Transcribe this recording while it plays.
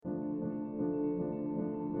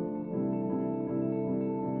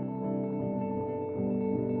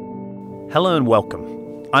Hello and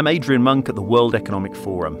welcome. I'm Adrian Monk at the World Economic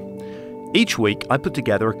Forum. Each week, I put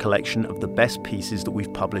together a collection of the best pieces that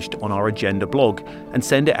we've published on our Agenda blog and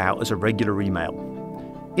send it out as a regular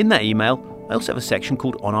email. In that email, I also have a section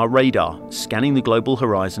called On Our Radar, scanning the global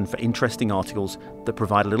horizon for interesting articles that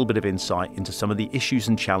provide a little bit of insight into some of the issues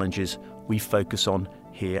and challenges we focus on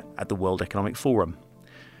here at the World Economic Forum.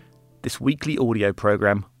 This weekly audio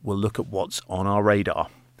program will look at what's on our radar.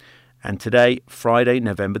 And today, Friday,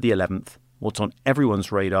 November the 11th, what's on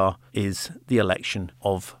everyone's radar is the election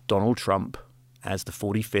of Donald Trump as the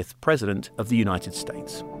 45th President of the United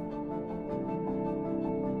States.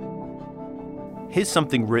 Here's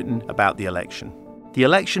something written about the election. The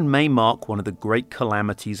election may mark one of the great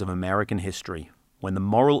calamities of American history, when the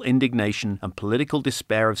moral indignation and political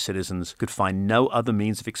despair of citizens could find no other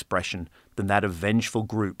means of expression than that of vengeful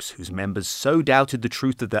groups whose members so doubted the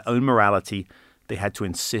truth of their own morality they had to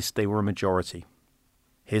insist they were a majority.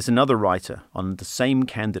 Here's another writer on the same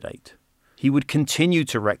candidate. He would continue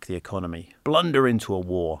to wreck the economy, blunder into a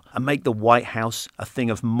war, and make the White House a thing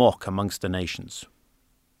of mock amongst the nations.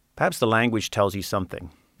 Perhaps the language tells you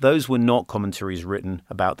something. Those were not commentaries written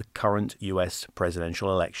about the current US presidential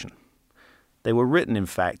election. They were written, in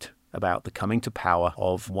fact, about the coming to power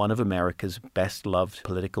of one of America's best-loved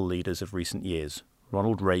political leaders of recent years,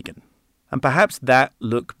 Ronald Reagan. And perhaps that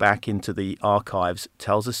look back into the archives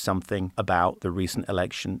tells us something about the recent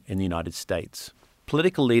election in the United States.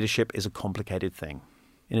 Political leadership is a complicated thing.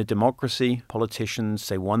 In a democracy, politicians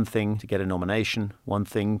say one thing to get a nomination, one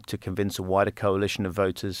thing to convince a wider coalition of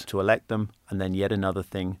voters to elect them, and then yet another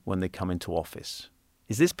thing when they come into office.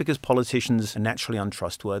 Is this because politicians are naturally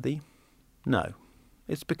untrustworthy? No.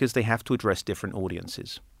 It's because they have to address different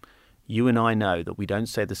audiences. You and I know that we don't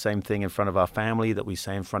say the same thing in front of our family that we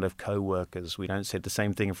say in front of co-workers. We don't say the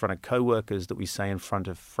same thing in front of co-workers that we say in front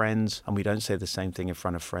of friends, and we don't say the same thing in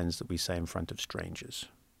front of friends that we say in front of strangers.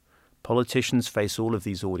 Politicians face all of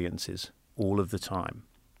these audiences all of the time.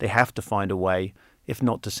 They have to find a way, if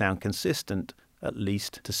not to sound consistent, at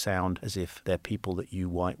least to sound as if they're people that you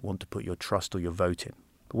might want to put your trust or your vote in.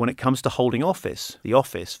 But when it comes to holding office, the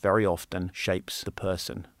office very often shapes the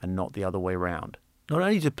person and not the other way around. Not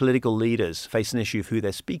only do political leaders face an issue of who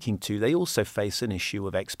they're speaking to, they also face an issue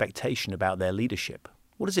of expectation about their leadership.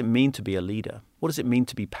 What does it mean to be a leader? What does it mean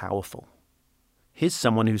to be powerful? Here's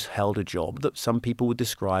someone who's held a job that some people would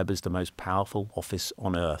describe as the most powerful office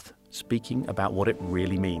on earth, speaking about what it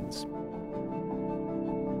really means.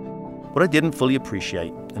 What I didn't fully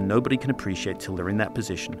appreciate, and nobody can appreciate till they're in that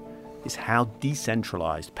position, is how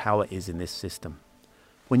decentralized power is in this system.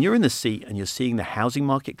 When you're in the seat and you're seeing the housing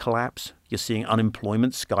market collapse, you're seeing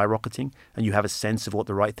unemployment skyrocketing, and you have a sense of what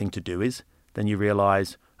the right thing to do is, then you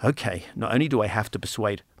realize, okay, not only do I have to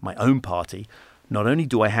persuade my own party, not only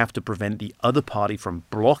do I have to prevent the other party from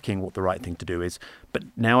blocking what the right thing to do is, but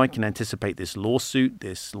now I can anticipate this lawsuit,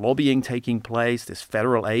 this lobbying taking place, this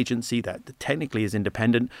federal agency that technically is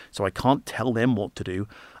independent, so I can't tell them what to do.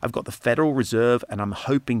 I've got the Federal Reserve, and I'm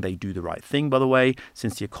hoping they do the right thing, by the way.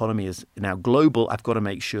 Since the economy is now global, I've got to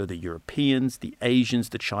make sure the Europeans, the Asians,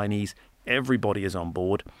 the Chinese, everybody is on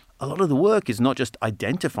board. A lot of the work is not just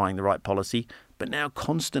identifying the right policy, but now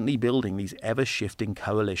constantly building these ever-shifting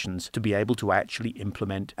coalitions to be able to actually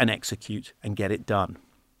implement and execute and get it done.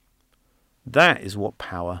 That is what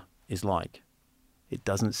power is like. It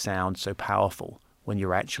doesn't sound so powerful when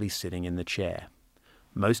you're actually sitting in the chair.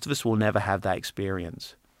 Most of us will never have that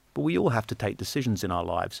experience, but we all have to take decisions in our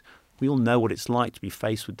lives. We all know what it's like to be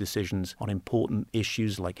faced with decisions on important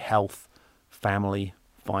issues like health, family,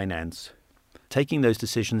 finance. Taking those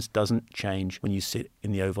decisions doesn't change when you sit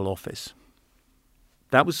in the Oval Office.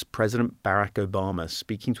 That was President Barack Obama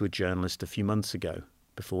speaking to a journalist a few months ago,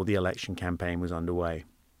 before the election campaign was underway.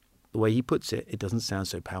 The way he puts it, it doesn't sound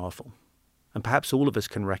so powerful. And perhaps all of us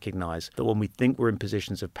can recognize that when we think we're in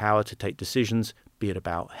positions of power to take decisions, be it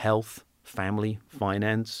about health, family,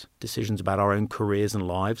 finance, decisions about our own careers and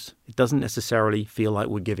lives, it doesn't necessarily feel like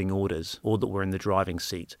we're giving orders or that we're in the driving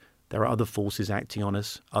seat. There are other forces acting on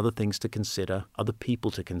us, other things to consider, other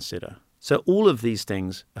people to consider. So all of these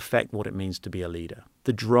things affect what it means to be a leader.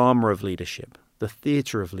 The drama of leadership, the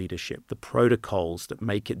theatre of leadership, the protocols that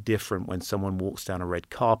make it different when someone walks down a red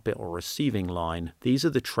carpet or a receiving line, these are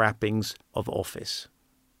the trappings of office.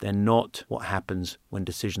 They're not what happens when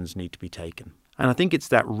decisions need to be taken. And I think it's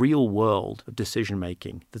that real world of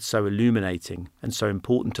decision-making that's so illuminating and so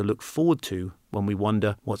important to look forward to when we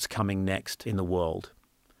wonder what's coming next in the world.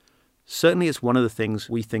 Certainly it's one of the things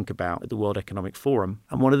we think about at the World Economic Forum,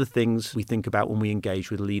 and one of the things we think about when we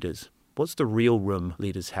engage with leaders. What's the real room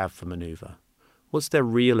leaders have for maneuver? What's their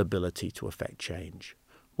real ability to affect change?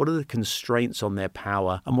 What are the constraints on their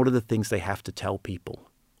power? And what are the things they have to tell people?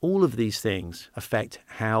 All of these things affect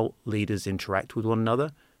how leaders interact with one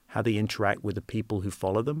another, how they interact with the people who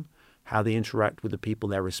follow them, how they interact with the people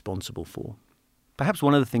they're responsible for. Perhaps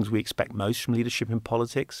one of the things we expect most from leadership in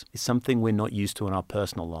politics is something we're not used to in our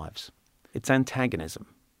personal lives. It's antagonism.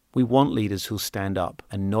 We want leaders who'll stand up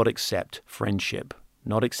and not accept friendship,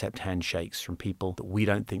 not accept handshakes from people that we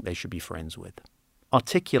don't think they should be friends with.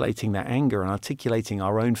 Articulating that anger and articulating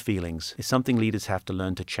our own feelings is something leaders have to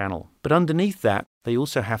learn to channel. But underneath that, they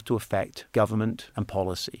also have to affect government and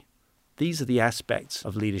policy. These are the aspects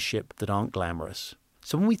of leadership that aren't glamorous.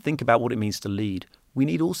 So when we think about what it means to lead, we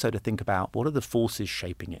need also to think about what are the forces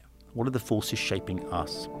shaping it? What are the forces shaping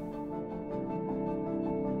us?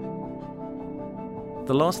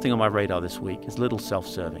 The last thing on my radar this week is a little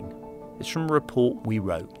self-serving. It's from a report we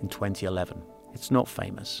wrote in 2011. It's not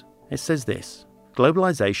famous. It says this: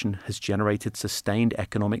 globalization has generated sustained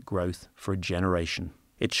economic growth for a generation.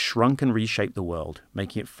 It's shrunk and reshaped the world,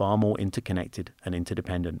 making it far more interconnected and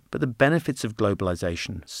interdependent. But the benefits of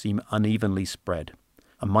globalization seem unevenly spread.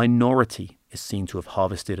 A minority is seen to have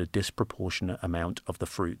harvested a disproportionate amount of the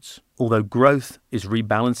fruits. Although growth is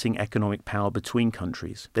rebalancing economic power between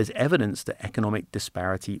countries, there's evidence that economic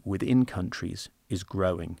disparity within countries is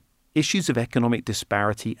growing. Issues of economic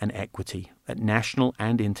disparity and equity at national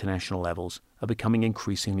and international levels are becoming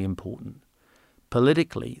increasingly important.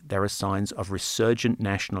 Politically, there are signs of resurgent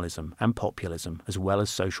nationalism and populism, as well as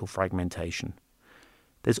social fragmentation.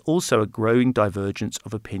 There's also a growing divergence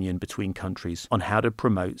of opinion between countries on how to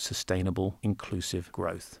promote sustainable, inclusive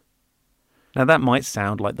growth. Now, that might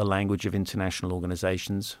sound like the language of international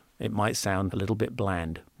organizations. It might sound a little bit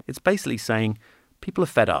bland. It's basically saying people are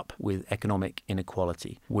fed up with economic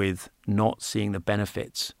inequality, with not seeing the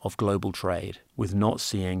benefits of global trade, with not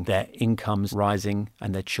seeing their incomes rising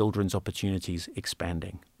and their children's opportunities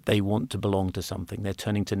expanding. They want to belong to something. They're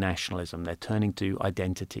turning to nationalism. They're turning to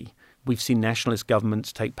identity. We've seen nationalist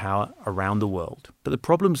governments take power around the world. But the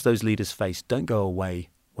problems those leaders face don't go away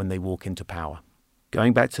when they walk into power.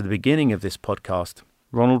 Going back to the beginning of this podcast,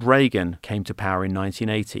 Ronald Reagan came to power in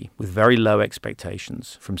 1980 with very low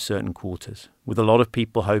expectations from certain quarters, with a lot of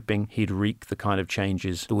people hoping he'd wreak the kind of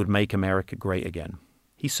changes that would make America great again.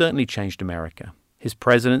 He certainly changed America. His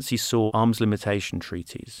presidency saw arms limitation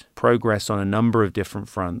treaties, progress on a number of different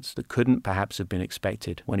fronts that couldn't perhaps have been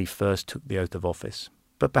expected when he first took the oath of office.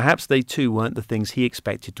 But perhaps they too weren't the things he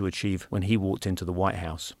expected to achieve when he walked into the White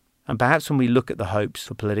House. And perhaps when we look at the hopes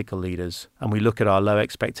for political leaders and we look at our low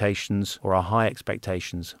expectations or our high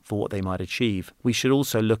expectations for what they might achieve, we should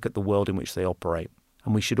also look at the world in which they operate.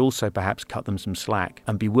 And we should also perhaps cut them some slack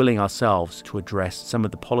and be willing ourselves to address some of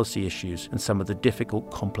the policy issues and some of the difficult,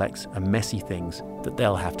 complex and messy things that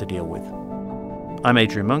they'll have to deal with. I'm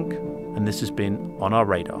Adrian Monk, and this has been On Our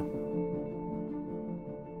Radar.